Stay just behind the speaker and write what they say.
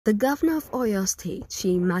The Governor of Oyo State,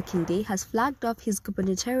 Seyi Makinde, has flagged off his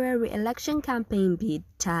gubernatorial re-election campaign bid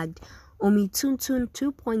tagged Omituntun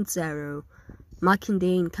 2.0.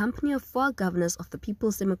 Makinde, in company of 4 governors of the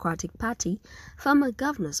People's Democratic Party, former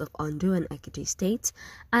governors of Ondo and Ekiti states,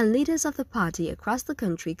 and leaders of the party across the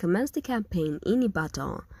country commenced the campaign in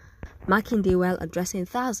Ibadan. Makinde, while addressing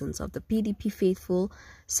thousands of the PDP faithful,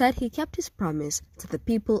 said he kept his promise to the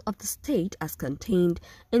people of the state as contained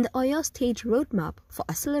in the Oyo State Roadmap for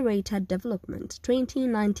Accelerated Development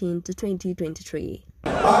 2019 to 2023.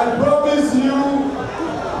 I promise you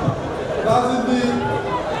that in the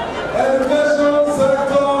education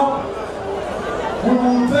sector, we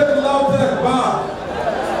will take LAUTECH back.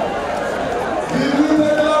 Did we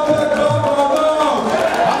take LAUTECH back or not?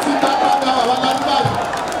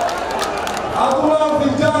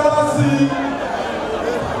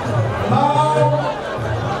 Now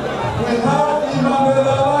we have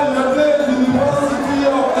University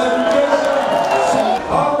of Education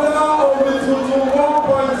under Omituntun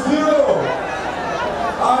 1.0.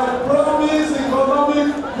 I promise economic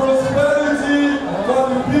prosperity for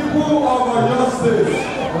the people of Oyo State.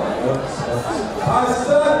 I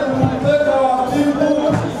said we will take our people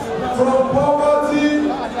from poverty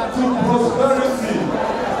to prosperity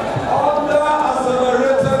under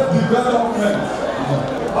accelerated development.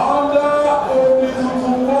 Under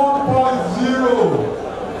Omituntun 1.0,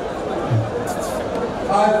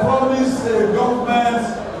 I promise a government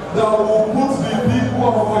that will put the people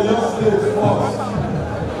of Oyo State first.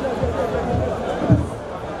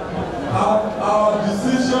 Our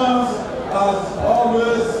decisions has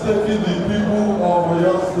always taken the people of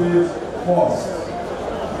Oyo State first.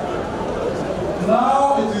 Now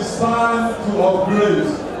it is time to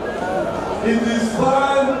upgrade. It is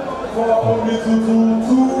time for Omituntun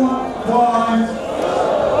 2.0.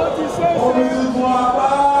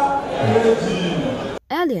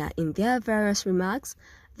 Earlier in their various remarks,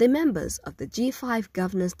 the members of the G-5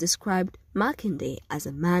 governors described Makinde as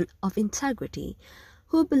a man of integrity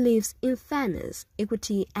who believes in fairness,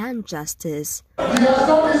 equity and justice. He has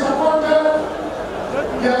not disappointed,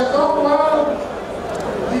 he has done well,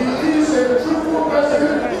 he is a truthful person,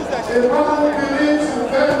 a man who believes in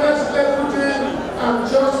fairness, equity and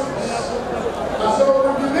justice. And so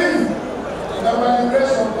we believe that by the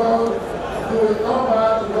grace of God, we will come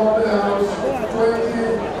back to Government House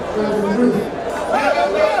 2023.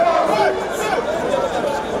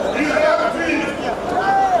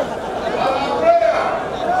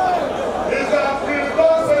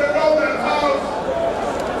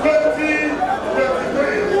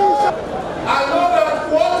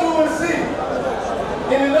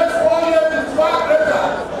 In the next 4 years, it's far greater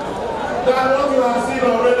than what you have seen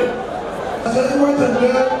already. As anyone can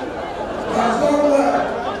learn, has done well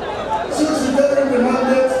since he gave him the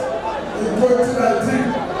mandate in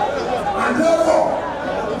 2019. And therefore,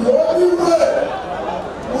 the only way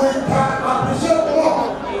we can appreciate more,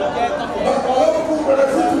 that all people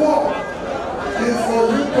benefit more, is for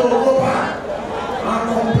you to go back and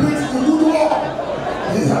complete the good work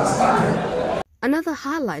he has started. Another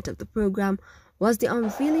highlight of the program was the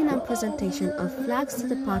unveiling and presentation of flags to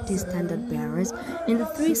the party's standard bearers in the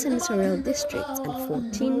 3 senatorial districts and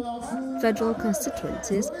 14 federal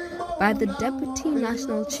constituencies by the Deputy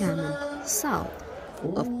National Chairman, South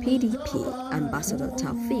of PDP, Ambassador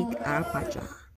Taufik Arapaja.